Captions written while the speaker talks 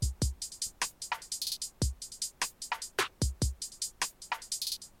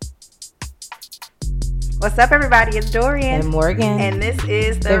What's up, everybody? It's Dorian and Morgan, and this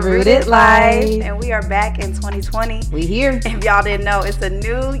is the Rooted Life, and we are back in 2020. We here. If y'all didn't know, it's a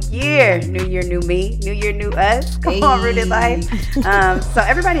new year. New year, new me. New year, new us. Come on, Rooted Life. So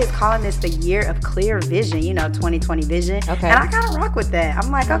everybody is calling this the year of clear vision. 2020 vision. Okay. And I kind of rock with that. I'm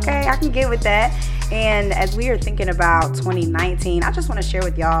like, okay, I can get with that. And as we are thinking about 2019, I just want to share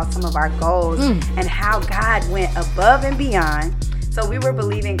with y'all some of our goals and how God went above and beyond. So we were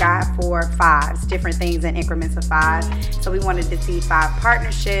believing God for 5 different things in increments of 5. So we wanted to see 5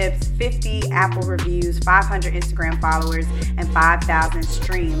 partnerships, 50 Apple reviews, 500 Instagram followers, and 5,000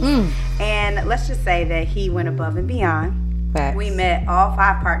 streams. And let's just say that he went above and beyond. Facts. We met all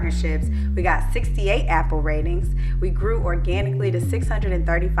 5 partnerships. We got 68 Apple ratings. We grew organically to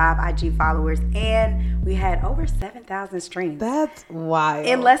 635 IG followers, and we had over 7,000 streams. That's wild.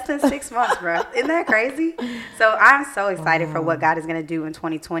 In less than 6 months, bro. Isn't that crazy? So I'm so excited for what God is going to do in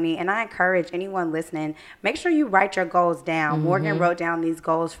 2020, and I encourage anyone listening, make sure you write your goals down. Morgan wrote down these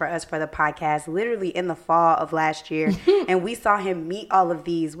goals for us for the podcast literally in the fall of last year, and we saw him meet all of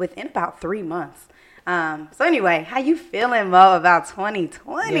these within about 3 months. So anyway, how you feeling, Mo, about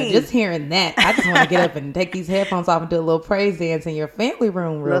 2020? Yeah, just hearing that, I just want to get up and take these headphones off and do a little praise dance in your family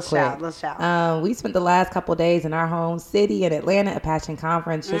room real quick. Let's shout. We spent the last couple of days in our home city in Atlanta at Passion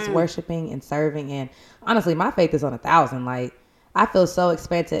Conference, just worshiping and serving. And honestly, my faith is on 1,000. Like, I feel so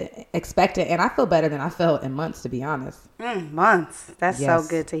expectant, and I feel better than I felt in months, to be honest. Months. That's so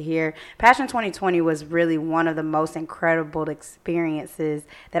good to hear. Passion 2020 was really one of the most incredible experiences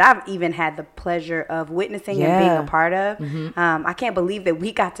that I've even had the pleasure of witnessing and being a part of. I can't believe that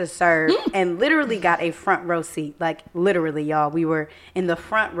we got to serve and literally got a front row seat. Like, literally, y'all. We were in the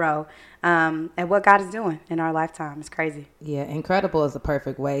front row at what God is doing in our lifetime. It's crazy. Yeah, incredible is the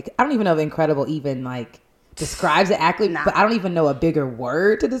perfect way. I don't even know if incredible even, describes it accurately, but I don't even know a bigger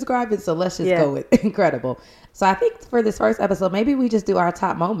word to describe it, so let's just go with incredible. So I think for this first episode, maybe we just do our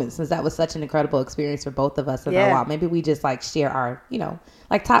top moments, since that was such an incredible experience for both of us in a while. Maybe we just share our,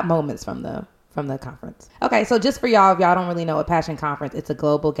 top moments from the conference. Okay, so just for y'all, if y'all don't really know what Passion Conference, it's a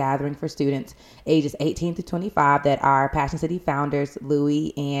global gathering for students ages 18 through 25 that our Passion City founders,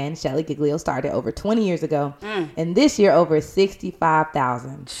 Louie and Shelly Giglio, started over 20 years ago. And this year, over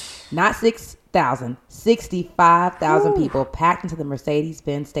 65,000, not 6,000, 65,000 people packed into the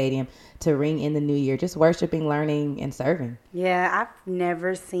Mercedes-Benz Stadium to ring in the new year, just worshiping, learning, and serving. Yeah, I've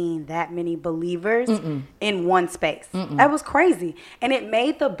never seen that many believers in one space. That was crazy. And it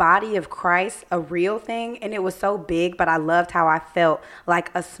made the body of Christ a real thing, and it was so big, but I loved how I felt like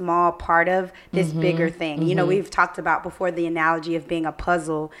a small part of this bigger thing. We've talked about before the analogy of being a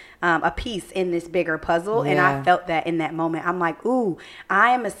puzzle, a piece in this bigger puzzle, and I felt that in that moment. I'm like, ooh,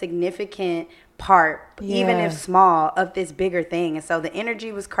 I am a significant part, even if small, of this bigger thing. And so the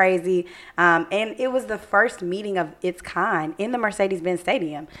energy was crazy, and it was the first meeting of its kind in the Mercedes-Benz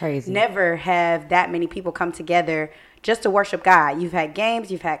Stadium. Crazy. Never have that many people come together just to worship God. You've had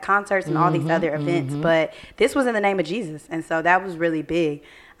games, you've had concerts, and all these other events, but this was in the name of Jesus, and so that was really big.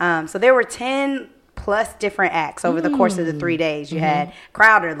 So there were 10 plus different acts over the course of the 3 days. You had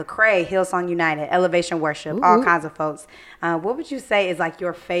Crowder, Lecrae, Hillsong United, Elevation Worship, all kinds of folks. What would you say is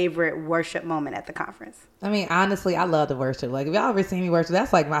your favorite worship moment at the conference? I mean, honestly, I love to worship. If y'all ever seen me worship,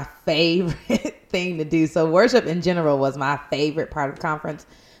 that's my favorite thing to do. So worship in general was my favorite part of the conference.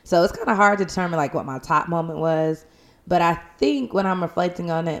 So it's kind of hard to determine what my top moment was. But I think when I'm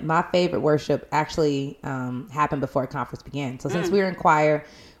reflecting on it, my favorite worship actually happened before conference began. So since we were in choir,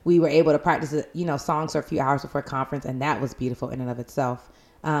 we were able to practice, songs for a few hours before conference, and that was beautiful in and of itself.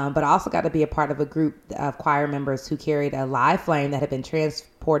 But I also got to be a part of a group of choir members who carried a live flame that had been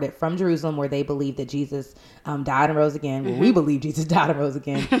transported from Jerusalem, where they believed that Jesus died and rose again. Well, we believe Jesus died and rose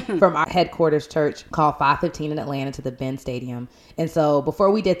again from our headquarters church called 515 in Atlanta to the Benz Stadium. And so before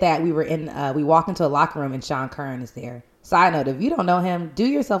we did that, we walked into a locker room and Sean Curran is there. Side note, if you don't know him, do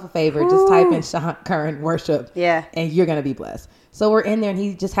yourself a favor. Just type in Sean Curran worship. Yeah. And you're going to be blessed. So we're in there and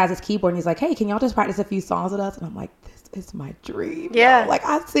he just has his keyboard and he's like, hey, can y'all just practice a few songs with us? And I'm like, this is my dream. Yeah.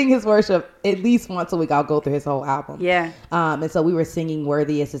 I sing his worship at least once a week. I'll go through his whole album. Yeah. And so we were singing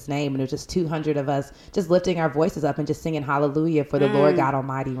Worthy is His Name, and it was just 200 of us just lifting our voices up and just singing hallelujah for the Lord God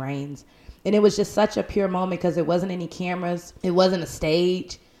Almighty reigns. And it was just such a pure moment because there wasn't any cameras. It wasn't a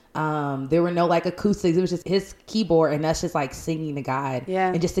stage. There were no acoustics. It was just his keyboard and us just singing to God.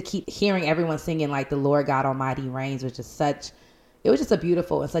 Yeah. And just to keep hearing everyone singing the Lord God Almighty reigns was just it was just a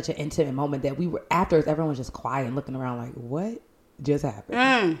beautiful and such an intimate moment that we were, afterwards, everyone was just quiet and looking around what just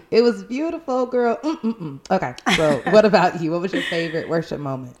happened? It was beautiful, girl. Okay. So what about you? What was your favorite worship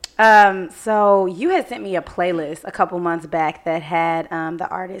moment? So you had sent me a playlist a couple months back that had the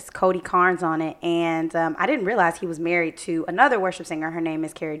artist Cody Carnes on it, and I didn't realize he was married to another worship singer. Her name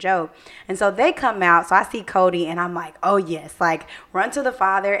is Carrie Joe, and so they come out. So I see Cody, and I'm like, oh yes, like Run to the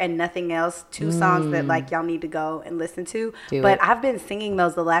Father and Nothing Else, two songs that like y'all need to go and listen to. But I've been singing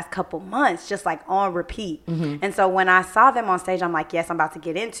those the last couple months, just like on repeat. And so when I saw them on stage, I'm like, yes, I'm about to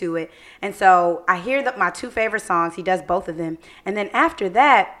get into it. And so I hear my two favorite songs. He does both of them, and then after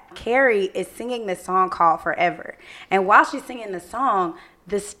that, Carrie is singing this song called Forever. And while she's singing the song,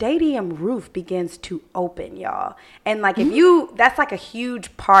 the stadium roof begins to open, y'all. And like that's like a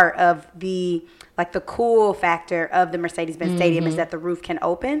huge part of the cool factor of the Mercedes-Benz Stadium is that the roof can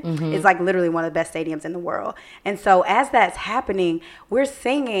open. It's like literally one of the best stadiums in the world. And so as that's happening, we're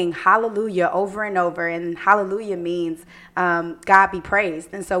singing hallelujah over and over. And hallelujah means God be praised.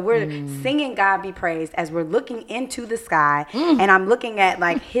 And so we're singing God be praised as we're looking into the sky. And I'm looking at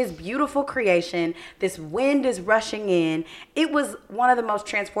like his beautiful creation. This wind is rushing in. It was one of the most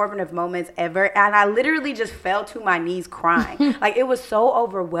transformative moments ever. And I literally just fell to my knees crying. Like it was so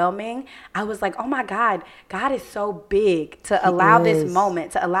overwhelming. I was like, oh my God, God is so big to allow this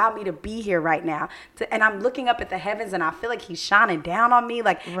moment, to allow me to be here right now. And I'm looking up at the heavens and I feel like he's shining down on me.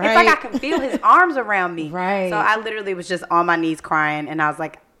 Like it's like I can feel his arms around me. So I literally was just on my knees crying, and I was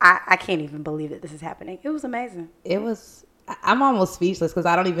like, I can't even believe that this is happening. It was amazing. I'm almost speechless because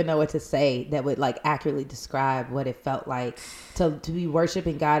I don't even know what to say that would like accurately describe what it felt like to be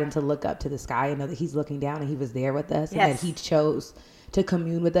worshiping God and to look up to the sky and know that he's looking down and he was there with us and that he chose to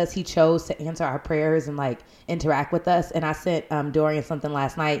commune with us. He chose to answer our prayers and like interact with us. And I sent Dorian something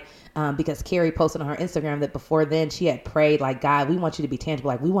last night because Carrie posted on her Instagram that before then she had prayed like, God, we want you to be tangible.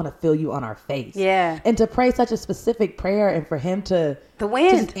 Like we want to feel you on our face. Yeah. And to pray such a specific prayer and for him to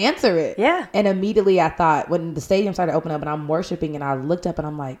just answer it. Yeah. And immediately I thought when the stadium started opening up and I'm worshiping and I looked up and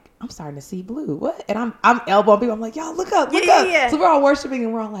I'm like, I'm starting to see blue. What? And I'm elbowing people. I'm like, y'all look up, look up. Yeah. So we're all worshiping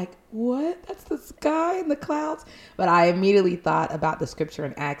and we're all like, what? That's the sky and the clouds. But I immediately thought about the scripture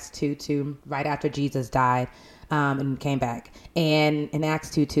in Acts 2:2, right after Jesus died and came back. And in Acts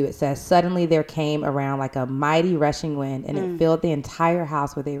 2:2, it says, suddenly there came around like a mighty rushing wind and it filled the entire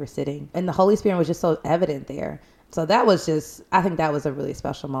house where they were sitting. And the Holy Spirit was just so evident there. So that was I think that was a really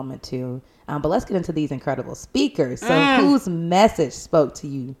special moment too. But let's get into these incredible speakers. So whose message spoke to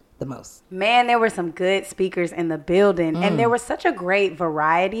you the most? Man, there were some good speakers in the building and there was such a great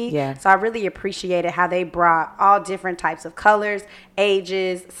variety. Yeah. So I really appreciated how they brought all different types of colors,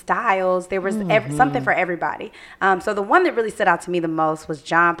 ages, styles. There was something for everybody. So the one that really stood out to me the most was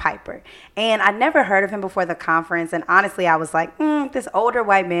John Piper. And I never heard of him before the conference. And honestly, I was like, this older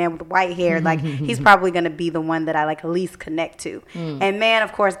white man with white hair, like he's probably going to be the one that I like least connect to. And man,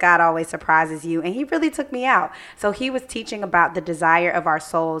 of course, God always surprises you. And he really took me out. So he was teaching about the desire of our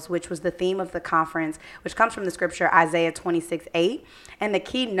souls, which was the theme of the conference, which comes from the scripture Isaiah 26:8. And the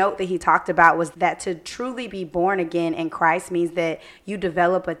key note that he talked about was that to truly be born again in Christ means that you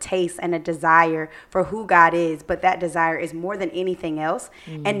develop a taste and a desire for who God is, but that desire is more than anything else.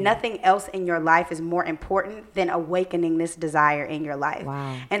 And nothing else in your life is more important than awakening this desire in your life.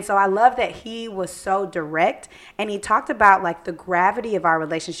 Wow. And so I love that he was so direct, and he talked about like the gravity of our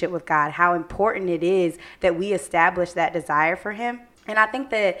relationship with God, how important it is that we establish that desire for him. And I think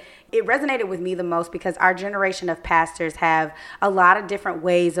that it resonated with me the most because our generation of pastors have a lot of different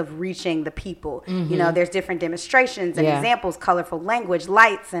ways of reaching the people. You know, there's different demonstrations and examples, colorful language,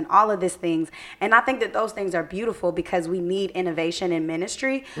 lights, and all of these things. And I think that those things are beautiful because we need innovation in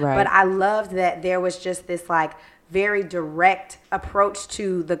ministry. Right. But I loved that there was just this like very direct approach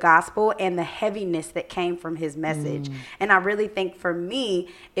to the gospel and the heaviness that came from his message. And I really think for me,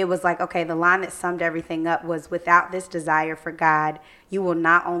 it was like, okay, the line that summed everything up was, without this desire for God, you will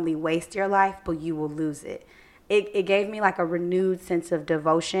not only waste your life, but you will lose it. It gave me like a renewed sense of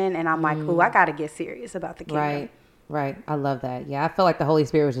devotion. And I'm like, ooh, I got to get serious about the kingdom. Right. I love that. Yeah, I felt like the Holy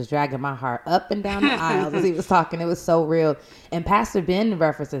Spirit was just dragging my heart up and down the aisles as he was talking. It was so real. And Pastor Ben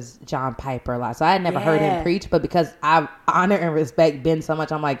references John Piper a lot. So I had never heard him preach, but because I honor and respect Ben so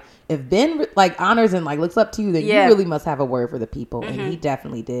much, I'm like, if Ben like honors and like looks up to you, then you really must have a word for the people. And he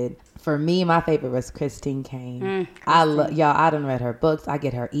definitely did. For me, my favorite was Christine Kane. I love y'all. I done read her books. I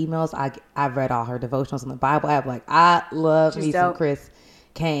get her emails. I've read all her devotionals in the Bible app. Like I love me some Chris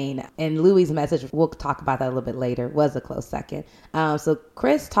Kane. And Louis' message, we'll talk about that a little bit later, was a close second. So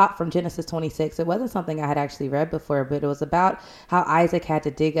Chris taught from Genesis 26. It wasn't something I had actually read before, but it was about how Isaac had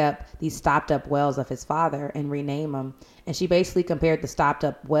to dig up these stopped up wells of his father and rename them. And she basically compared the stopped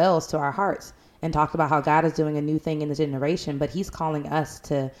up wells to our hearts. and talked about how God is doing a new thing in the generation, but he's calling us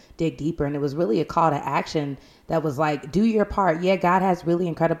to dig deeper. And it was really a call to action that was like, do your part. Yeah, God has really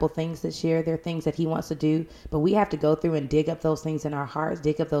incredible things this year. There are things that he wants to do, but we have to go through and dig up those things in our hearts,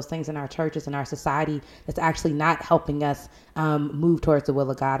 dig up those things in our churches, in our society that's actually not helping us move towards the will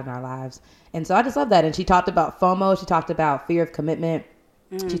of God in our lives. And so I just love that. And she talked about FOMO. She talked about fear of commitment.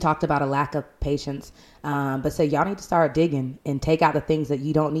 She talked about a lack of patience, but said y'all need to start digging and take out the things that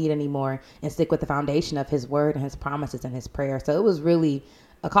you don't need anymore and stick with the foundation of his word and his promises and his prayer. So it was really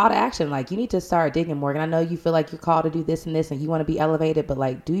a call to action. Like, you need to start digging, Morgan. I know you feel like you're called to do this and this and you want to be elevated, but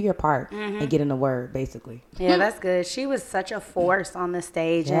like, do your part and get in the word, basically. Yeah, that's good. She was such a force on the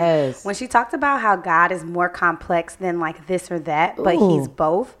stage. Yes. And when she talked about how God is more complex than like this or that, but he's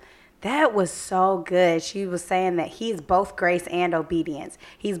both. That was so good. She was saying that he's both grace and obedience.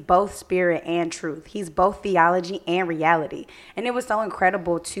 He's both spirit and truth. He's both theology and reality. And it was so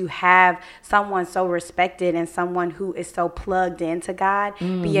incredible to have someone so respected and someone who is so plugged into God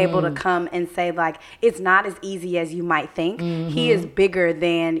be able to come and say, like, it's not as easy as you might think. He is bigger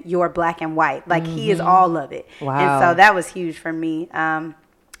than your black and white. Like, he is all of it. Wow. And so that was huge for me.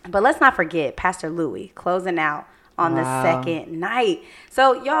 But let's not forget Pastor Louis closing out on the second night.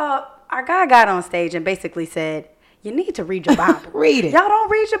 So y'all, our guy got on stage and basically said, you need to read your Bible. Read it. Y'all don't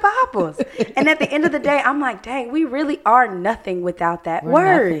read your Bibles. And at the end of the day, I'm like, dang, we really are nothing without that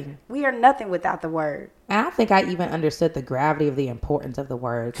word. Nothing. We are nothing without the word. And I think I even understood the gravity of the importance of the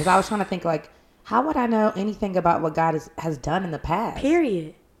word, because I was trying to think, like, how would I know anything about what God has done in the past?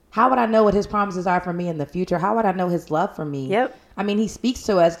 Period. How would I know what his promises are for me in the future? How would I know his love for me? Yep. I mean, he speaks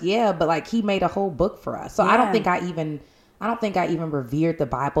to us, yeah, but like, he made a whole book for us. So I don't think I even revered the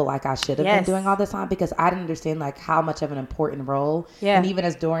Bible like I should have been doing all this time, because I didn't understand like how much of an important role. Yeah. And even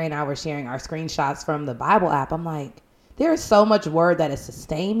as Dorian and I were sharing our screenshots from the Bible app, I'm like, there is so much word that has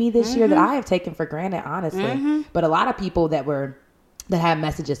sustained me this year that I have taken for granted, honestly. But a lot of people that had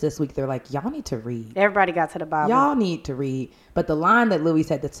messages this week, they're like, y'all need to read. Everybody got to the Bible. Y'all need to read. But the line that Louis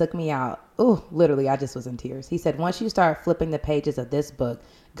said that took me out, literally, I just was in tears. He said, once you start flipping the pages of this book,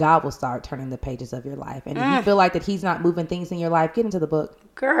 God will start turning the pages of your life. And if you feel like that he's not moving things in your life, get into the book.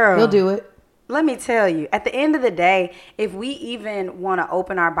 Girl. He'll do it. Let me tell you, at the end of the day, if we even want to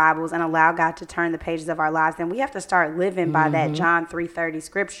open our Bibles and allow God to turn the pages of our lives, then we have to start living by that John 3:30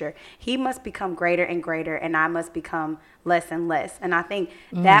 scripture. He must become greater and greater, and I must become less and less. And I think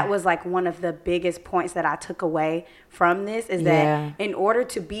that was like one of the biggest points that I took away from this, is that in order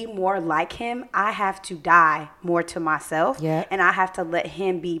to be more like him, I have to die more to myself, and I have to let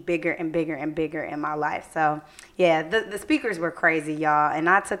him be bigger and bigger and bigger in my life. So yeah, the speakers were crazy, y'all, and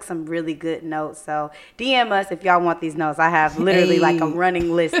I took some really good notes. So DM us if y'all want these notes. I have literally like a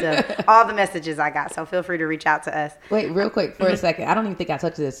running list of all the messages I got, so feel free to reach out to us. Wait, real quick for a second. I don't even think I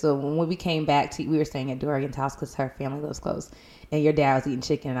touched this. So when we came back, we were staying at Dorian's house because her family lives close. And your dad was eating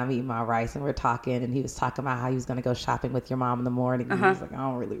chicken and I'm eating my rice, and we're talking, and he was talking about how he was going to go shopping with your mom in the morning. And he was like, I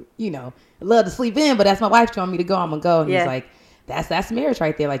don't really, love to sleep in, but that's my wife telling me to go, I'm going to go. And he's like, that's marriage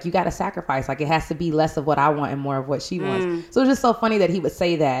right there. Like, you got to sacrifice. Like, it has to be less of what I want and more of what she wants. So it's just so funny that he would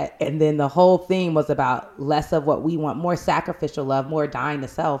say that. And then the whole theme was about less of what we want, more sacrificial love, more dying to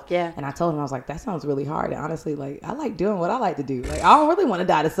self. Yeah. And I told him, I was like, that sounds really hard. And honestly, like, I like doing what I like to do. Like, I don't really want to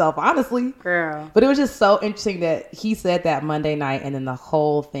die to self, honestly. Girl. But it was just so interesting that he said that Monday night, and then the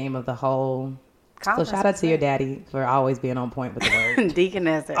whole theme of the whole... So shout out to your daddy for always being on point with the word.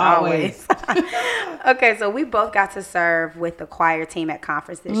 Deaconess, always. Okay, so we both got to serve with the choir team at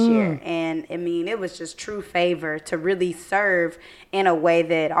conference this year. And I mean, it was just true favor to really serve in a way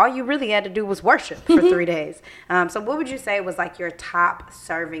that all you really had to do was worship for 3 days. So what would you say was like your top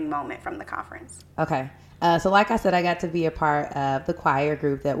serving moment from the conference? Okay. So like I said, I got to be a part of the choir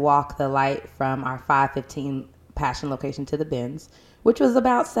group that walked the light from our 515 Passion location to the Benz, which was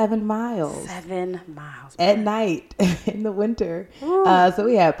about 7 miles. 7 miles. At night in the winter. So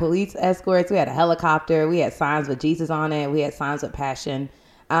we had police escorts. We had a helicopter. We had signs with Jesus on it. We had signs with Passion.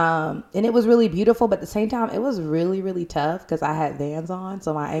 And it was really beautiful. But at the same time, it was really, really tough because I had Vans on.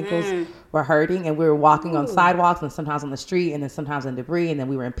 So my ankles were hurting. And we were walking on sidewalks and sometimes on the street and then sometimes in debris. And then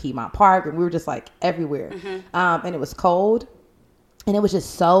we were in Piedmont Park. And we were just like everywhere. And it was cold. And it was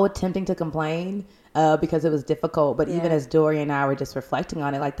just so tempting to complain. Because it was difficult. But even as Dorian and I were just reflecting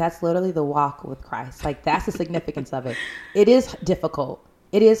on it, like, that's literally the walk with Christ. Like, that's the significance of it. It is difficult.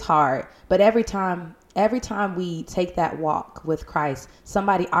 It is hard. But every time we take that walk with Christ,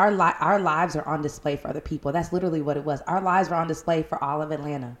 our lives are on display for other people. That's literally what it was. Our lives were on display for all of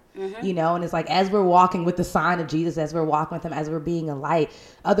Atlanta, and it's like, as we're walking with the sign of Jesus, as we're walking with him, as we're being a light,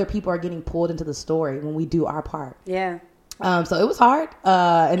 other people are getting pulled into the story when we do our part. Yeah. So it was hard.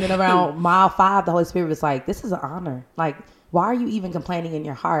 And then around mile 5, the Holy Spirit was like, this is an honor. Like, why are you even complaining in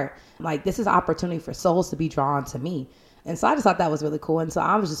your heart? Like, this is an opportunity for souls to be drawn to me. And so I just thought that was really cool. And so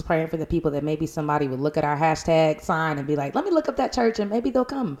I was just praying for the people that maybe somebody would look at our hashtag sign and be like, let me look up that church and maybe they'll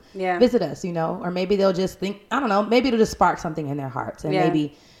come visit us, you know, or maybe they'll just think, I don't know, maybe it'll just spark something in their hearts and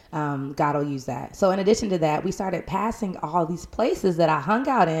maybe God will use that. So in addition to that, we started passing all these places that I hung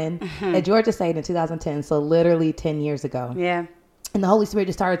out in at Georgia State in 2010. So literally 10 years ago. Yeah. And the Holy Spirit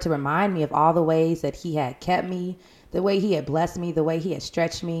just started to remind me of all the ways that he had kept me, the way he had blessed me, the way he had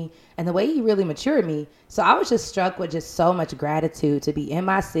stretched me, and the way he really matured me. So I was just struck with just so much gratitude to be in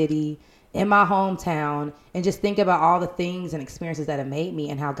my city, in my hometown, and just think about all the things and experiences that have made me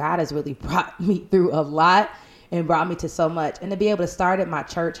and how God has really brought me through a lot and brought me to so much. And to be able to start at my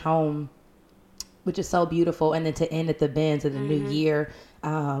church home, which is so beautiful, and then to end at the Benz of the new year,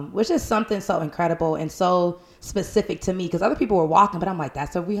 which is something so incredible and so specific to me, because other people were walking, but I'm like,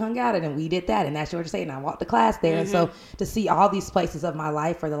 that's where we hung out at and we did that, and that's Georgia State, and I walked to class there. And so to see all these places of my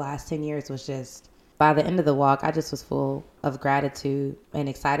life for the last 10 years was just, by the end of the walk, I just was full of gratitude and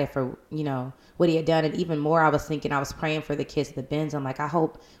excited for, you know, what he had done. And even more, I was praying for the kids at the Benz. I'm like, I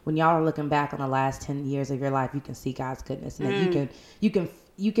hope when y'all are looking back on the last 10 years of your life, you can see God's goodness, and that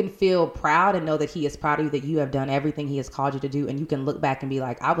you can feel proud and know that he is proud of you, that you have done everything he has called you to do. And you can look back and be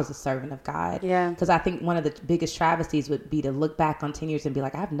like, I was a servant of God. Yeah. Because I think one of the biggest travesties would be to look back on 10 years and be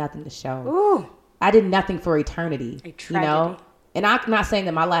like, I have nothing to show. Ooh. I did nothing for eternity. You know? And I'm not saying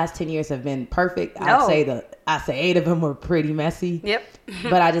that my last 10 years have been perfect. No. I'd say 8 of them were pretty messy. Yep.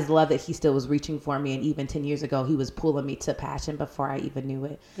 But I just love that he still was reaching for me. And even 10 years ago, he was pulling me to passion before I even knew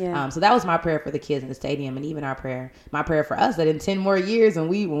it. Yeah. So that was my prayer for the kids in the stadium. And even my prayer for us, that in 10 more years, and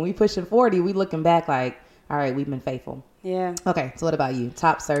when we pushing 40, we looking back like, all right, we've been faithful. Yeah. Okay. So what about you?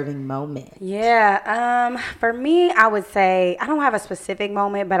 Top serving moment? Yeah. For me, I would say I don't have a specific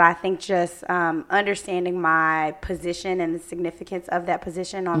moment, but I think just understanding my position and the significance of that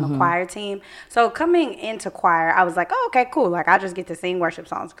position on the choir team. So coming into choir, I was like, oh, okay, cool. Like I just get to sing worship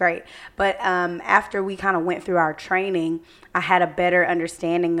songs. Great. But after we kind of went through our training, I had a better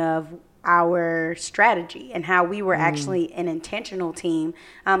understanding of our strategy and how we were actually an intentional team,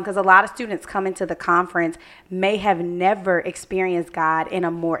 because a lot of students come into the conference may have never experienced God in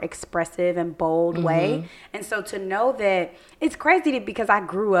a more expressive and bold way. And so to know that, it's crazy because I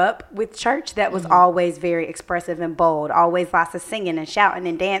grew up with church that was always very expressive and bold, always lots of singing and shouting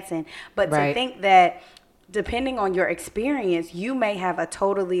and dancing, but to think that depending on your experience, you may have a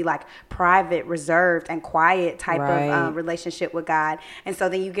totally like private, reserved, and quiet type of relationship with God. And so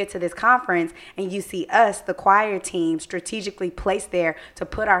then you get to this conference and you see us, the choir team, strategically placed there to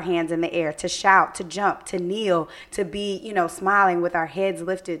put our hands in the air, to shout, to jump, to kneel, to be, you know, smiling with our heads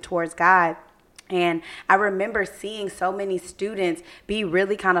lifted towards God. And I remember seeing so many students be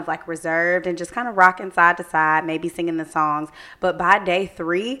really kind of like reserved and just kind of rocking side to side, maybe singing the songs. But by day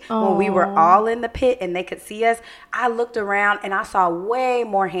 3, when we were all in the pit and they could see us, I looked around and I saw way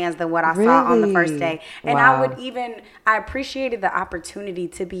more hands than what I saw on the first day. And I appreciated the opportunity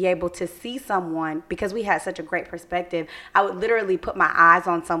to be able to see someone, because we had such a great perspective. I would literally put my eyes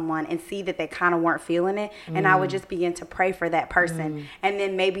on someone and see that they kind of weren't feeling it. And I would just begin to pray for that person. And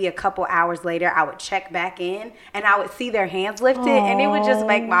then maybe a couple hours later, I would check back in and I would see their hands lifted. And it would just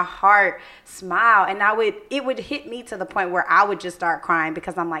make my heart smile. And it would hit me to the point where I would just start crying,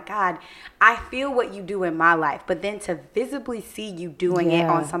 because I'm like, God, I feel what you do in my life, but then to visibly see you doing it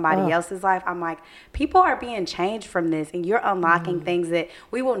on somebody else's life, I'm like, people are being changed from this, and you're unlocking things that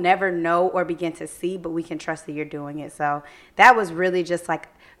we will never know or begin to see, but we can trust that you're doing it. So that was really just like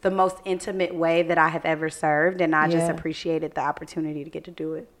the most intimate way that I have ever served, and I just appreciated the opportunity to get to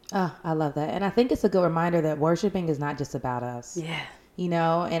do it. Oh, I love that. And I think it's a good reminder that worshiping is not just about us. Yeah. You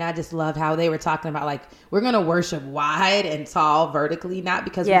know, and I just love how they were talking about, like, we're going to worship wide and tall vertically, not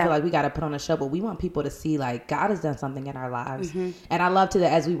because we feel like we got to put on a show, but we want people to see, like, God has done something in our lives. And I love to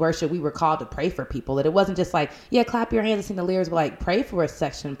that as we worship, we were called to pray for people, that it wasn't just like, clap your hands and sing the lyrics, but like, pray for a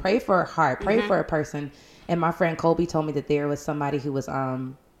section, pray for a heart, pray for a person. And my friend Colby told me that there was somebody who was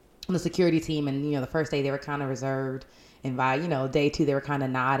on the security team, and, you know, the first day they were kind of reserved. And by, you know, day 2, they were kind of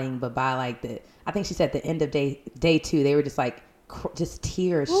nodding. But by like I think she said the end of day 2, they were just like, just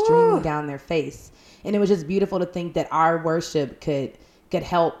tears streaming down their face. And it was just beautiful to think that our worship could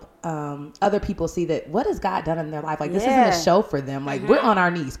help other people see that what has God done in their life. Like, this isn't a show for them. Like, we're on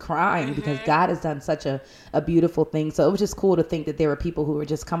our knees crying because God has done such a beautiful thing. So it was just cool to think that there were people who were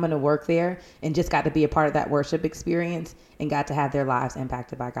just coming to work there and just got to be a part of that worship experience and got to have their lives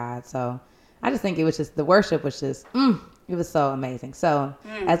impacted by God. So I just think it was just, the worship was just, it It was so amazing. So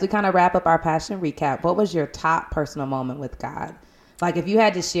as we kind of wrap up our passion recap, what was your top personal moment with God? Like if you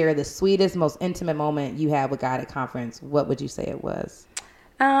had to share the sweetest, most intimate moment you had with God at conference, what would you say it was?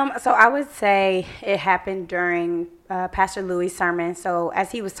 So I would say it happened during Pastor Louis' sermon. So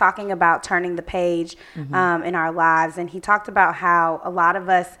as he was talking about turning the page in our lives, and he talked about how a lot of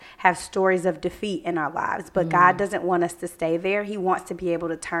us have stories of defeat in our lives, but God doesn't want us to stay there. He wants to be able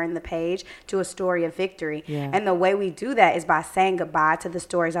to turn the page to a story of victory. Yeah. And the way we do that is by saying goodbye to the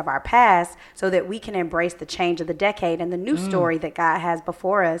stories of our past so that we can embrace the change of the decade and the new story that God has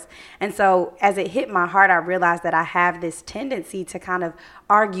before us. And so as it hit my heart, I realized that I have this tendency to kind of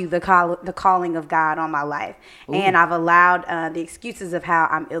argue the calling of God on my life. Ooh. And I've allowed the excuses of how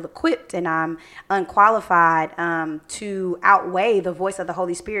I'm ill-equipped and I'm unqualified to outweigh the voice of the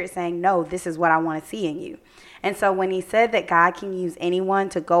Holy Spirit saying, no, this is what I want to see in you. And so when he said that God can use anyone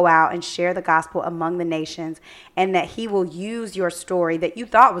to go out and share the gospel among the nations, and that he will use your story that you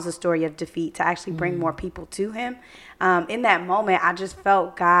thought was a story of defeat to actually bring more people to him, in that moment, I just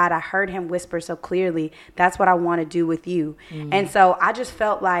felt God. I heard him whisper so clearly, that's what I want to do with you. And so I just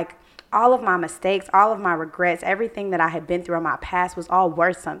felt like all of my mistakes, all of my regrets, everything that I had been through in my past was all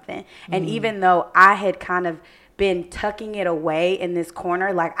worth something. And even though I had kind of been tucking it away in this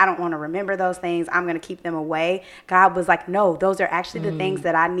corner, like I don't want to remember those things, I'm going to keep them away, God was like, no, those are actually the things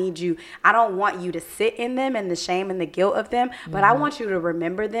that I need you. I don't want you to sit in them and the shame and the guilt of them, but I want you to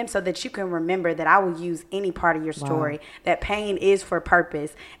remember them so that you can remember that I will use any part of your story, that pain is for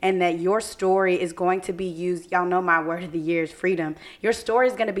purpose, and that your story is going to be used. Y'all know my word of the year is freedom. Your story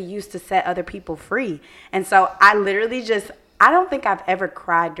is going to be used to set other people free. And so I literally I don't think I've ever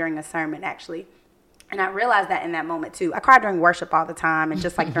cried during a sermon, actually. And I realized that in that moment, too. I cry during worship all the time and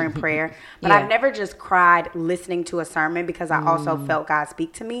just like during prayer. But I've never just cried listening to a sermon because I also felt God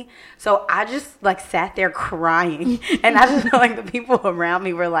speak to me. So I just like sat there crying. And I just felt like the people around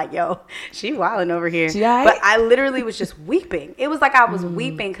me were like, yo, she wilding over here. But I literally was just weeping. It was like I was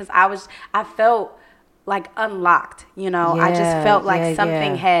weeping because I felt like unlocked, I just felt like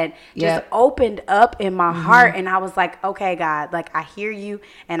something had just opened up in my heart, and I was like, okay, God, like I hear you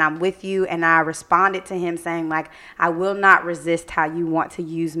and I'm with you. And I responded to him saying like, I will not resist how you want to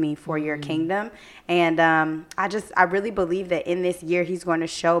use me for your kingdom. And I really believe that in this year, he's going to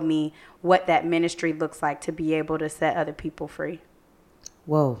show me what that ministry looks like to be able to set other people free.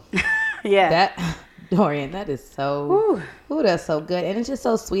 Whoa. Dorian, that is so, that's so good. And it's just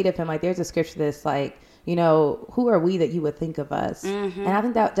so sweet of him. Like there's a scripture that's like, who are we that you would think of us? And I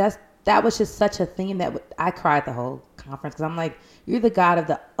think that was just such a theme that I cried the whole conference because I'm like, you're the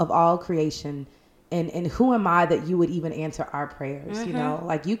God of all creation. And who am I that you would even answer our prayers?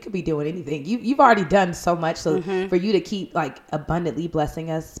 Like you could be doing anything. You've already done so much. So for you to keep like abundantly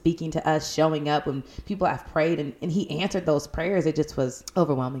blessing us, speaking to us, showing up when people have prayed and he answered those prayers, it just was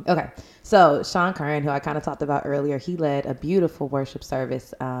overwhelming. Okay. So Sean Curran, who I kind of talked about earlier, he led a beautiful worship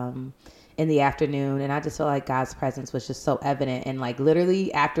service in the afternoon, and I just felt like God's presence was just so evident. And like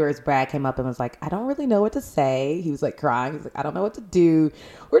literally afterwards, Brad came up and was like, I don't really know what to say. He was like crying. He's like, I don't know what to do.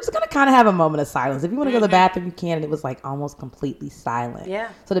 We're just gonna kind of have a moment of silence. If you want to go to the bathroom, you can. And it was like almost completely silent. Yeah.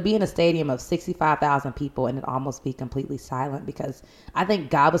 So to be in a stadium of 65,000 people and it almost be completely silent, because I think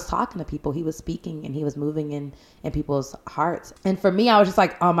God was talking to people. He was speaking and he was moving in people's hearts. And for me, I was just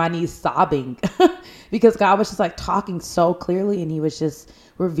like on my knees sobbing because God was just like talking so clearly, and he was just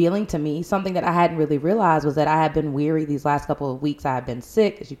revealing to me something that I hadn't really realized, was that I had been weary these last couple of weeks. I had been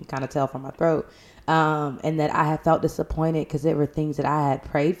sick, as you can kind of tell from my throat. And that I had felt disappointed because there were things that I had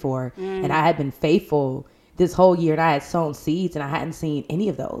prayed for and I had been faithful this whole year, and I had sown seeds and I hadn't seen any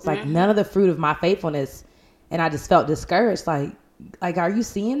of those, like none of the fruit of my faithfulness. And I just felt discouraged. Like, are you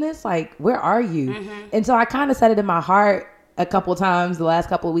seeing this? Like, where are you? And so I kind of said it in my heart a couple times the last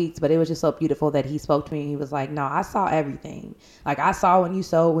couple of weeks, but it was just so beautiful that he spoke to me. He was like, no, I saw everything. Like I saw when you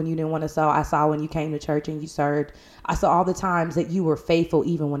sowed, when you didn't want to sow. I saw when you came to church and you served. I saw all the times that you were faithful,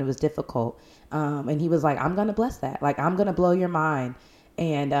 even when it was difficult. And he was like, I'm going to bless that. Like, I'm going to blow your mind.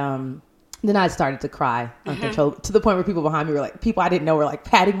 And, then I started to cry uncontrollably, to the point where people behind me were like, people I didn't know were like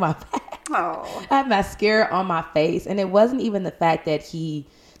patting my back. Oh. I had mascara on my face. And it wasn't even the fact that he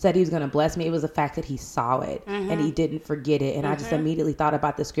said he was going to bless me. It was the fact that he saw it and he didn't forget it. And I just immediately thought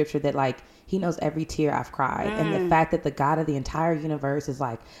about the scripture that like, he knows every tear I've cried. And the fact that the God of the entire universe is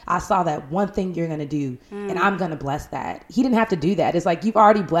like, I saw that one thing you're going to do and I'm going to bless that. He didn't have to do that. It's like, you've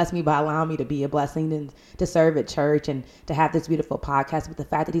already blessed me by allowing me to be a blessing and to serve at church and to have this beautiful podcast. But the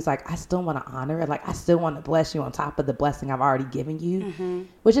fact that he's like, I still want to honor it. Like, I still want to bless you on top of the blessing I've already given you,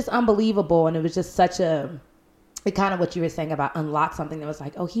 which is unbelievable. And it was just such a it kind of what you were saying about unlock something that was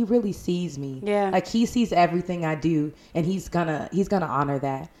like, oh, he really sees me. Yeah. Like he sees everything I do, and he's gonna honor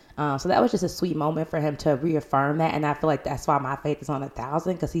that. So that was just a sweet moment for him to reaffirm that. And I feel like that's why my faith is on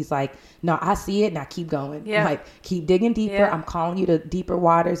 1,000, because he's like, no, I see it. Now keep going. Yeah. Like keep digging deeper. Yeah. I'm calling you to deeper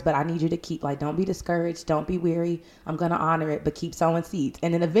waters, but I need you to keep like, don't be discouraged. Don't be weary. I'm going to honor it, but keep sowing seeds.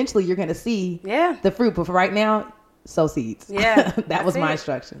 And then eventually you're going to see the fruit. But for right now, sow seeds. Yeah. That was my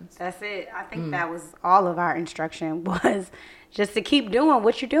instructions. That's it. I think that was all of our instruction, was just to keep doing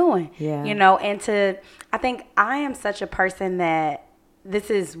what you're doing. Yeah. You know, and I think I am such a person that,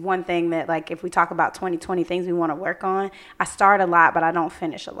 this is one thing that, like, if we talk about 2020 things we want to work on, I start a lot, but I don't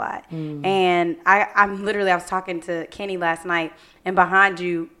finish a lot. And I was talking to Kenny last night, and behind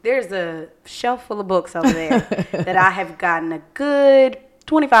you, there's a shelf full of books over there that I have gotten a good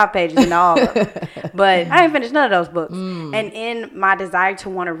 25 pages in all of them. But I ain't finished none of those books. And in my desire to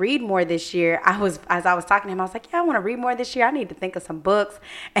want to read more this year, as I was talking to him, I was like, yeah, I want to read more this year. I need to think of some books.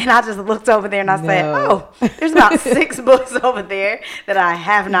 And I just looked over there and I said, oh, there's about 6 books over there that I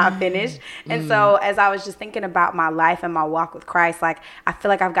have not finished. And so as I was just thinking about my life and my walk with Christ, like, I feel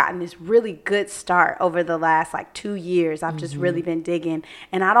like I've gotten this really good start over the last like 2 years. I've just really been digging,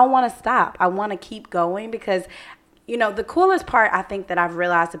 and I don't want to stop. I want to keep going, because you know, the coolest part I think that I've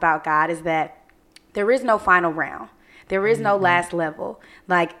realized about God is that there is no final round. There is no last level.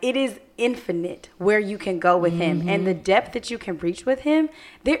 Like, it is infinite where you can go with him, and the depth that you can reach with him,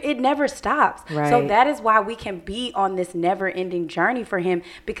 it never stops. Right. So that is why we can be on this never-ending journey for him,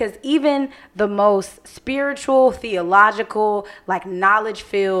 because even the most spiritual, theological, like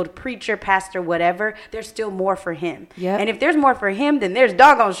knowledge-filled preacher, pastor, whatever, there's still more for him. Yep. And if there's more for him, then there's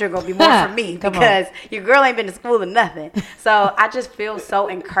doggone sure gonna be more for me, because your girl ain't been to school or nothing. So I just feel so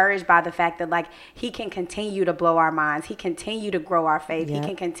encouraged by the fact that, like, he can continue to blow our minds. He continue to grow our faith. He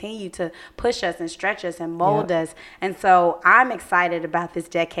can continue to push us and stretch us and mold us. And so I'm excited about this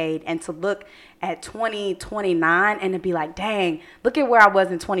decade, and to look at 2029 and to be like, dang, look at where I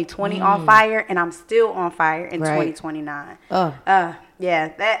was in 2020 on fire, and I'm still on fire in 2029.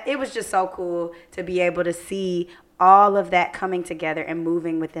 Yeah, it was just so cool to be able to see all of that coming together and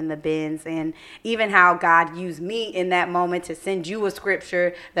moving within the bins, and even how God used me in that moment to send you a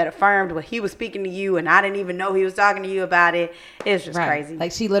scripture that affirmed what he was speaking to you, and I didn't even know he was talking to you about it. It's just crazy.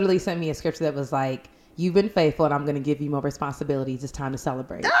 Like, she literally sent me a scripture that was like, you've been faithful, and I'm going to give you more responsibilities. It's time to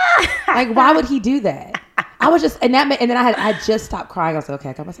celebrate. Like, why would he do that? I was just, and then I just stopped crying. I was like, okay,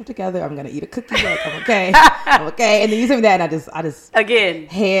 I got myself together. I'm going to eat a cookie. Like, I'm okay. I'm okay. And then you sent me that, and I just again,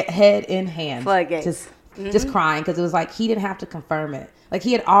 head in hand. Floodgates. Just crying, because it was like he didn't have to confirm it. Like,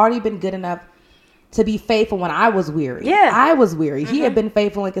 he had already been good enough to be faithful when I was weary. Yeah. I was weary. He had been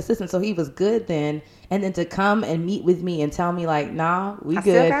faithful and consistent, so he was good then. And then to come and meet with me and tell me like, nah, we good.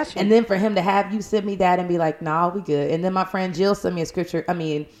 Still got you. And then for him to have you send me that and be like, nah, we good. And then my friend Jill sent me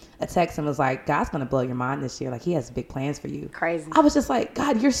a text, and was like, God's going to blow your mind this year. Like, he has big plans for you. Crazy. I was just like,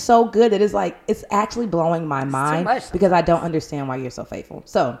 God, you're so good. It is like, it's actually blowing my mind, because I don't understand why you're so faithful.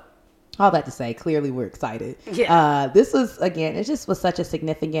 So, all that to say, clearly we're excited. Yeah. This was, again, it just was such a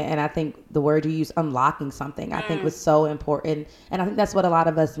significant, and I think the word you used, unlocking something, I think was so important. And I think that's what a lot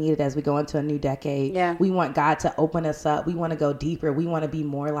of us needed as we go into a new decade. Yeah. We want God to open us up. We want to go deeper. We want to be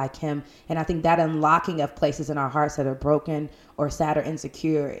more like him. And I think that unlocking of places in our hearts that are broken or sad or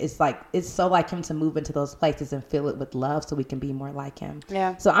insecure, it's so like him to move into those places and fill it with love so we can be more like him.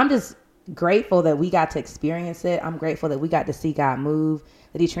 Yeah. So I'm just grateful that we got to experience it. I'm grateful that we got to see God move,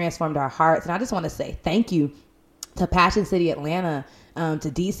 that he transformed our hearts. And I just want to say thank you to Passion City Atlanta, to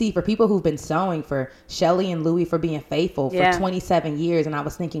DC, for people who've been sowing, for Shelly and Louie for being faithful for 27 years. And I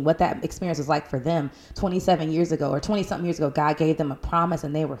was thinking what that experience was like for them 27 years ago, or 20 something years ago. God gave them a promise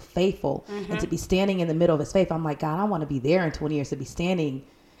and they were faithful. And to be standing in the middle of his faith, I'm like, God, I want to be there in 20 years, to be standing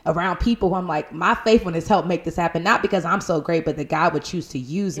around people who I'm like, my faithfulness helped make this happen, not because I'm so great, but that God would choose to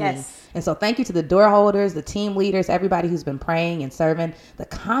use me. And so thank you to the door holders, the team leaders, everybody who's been praying and serving, the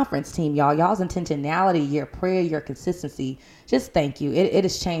conference team, y'all's intentionality, your prayer, your consistency. Just thank you. It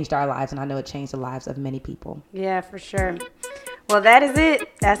has changed our lives, and I know it changed the lives of many people. Yeah, for sure. Well, that is it.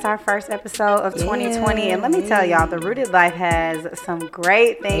 That's our first episode of 2020. And let me tell y'all, the Rooted Life has some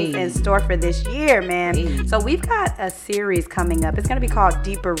great things in store for this year, man. So we've got a series coming up. It's going to be called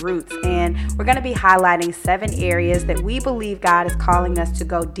Deeper Roots. And we're going to be highlighting 7 areas that we believe God is calling us to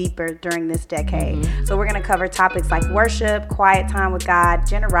go deeper during this decade. So we're going to cover topics like worship, quiet time with God,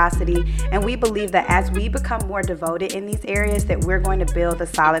 generosity. And we believe that as we become more devoted in these areas, that we're going to build a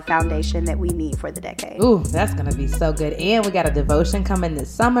solid foundation that we need for the decade. Ooh, that's going to be so good. And we got a devotion coming this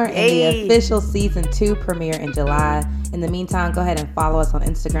summer and the official season 2 premiere in July. In the meantime, go ahead and follow us on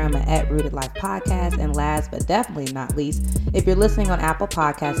Instagram at Rooted Life Podcast. And last but definitely not least, if you're listening on Apple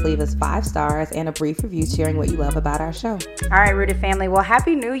Podcasts, leave us 5 stars and a brief review sharing what you love about our show. All right, Rooted family. Well,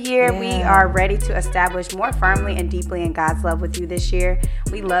 Happy New Year. We are ready to establish more firmly and deeply in God's love with you this year.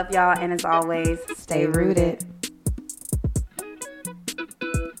 We love y'all, and as always, stay rooted.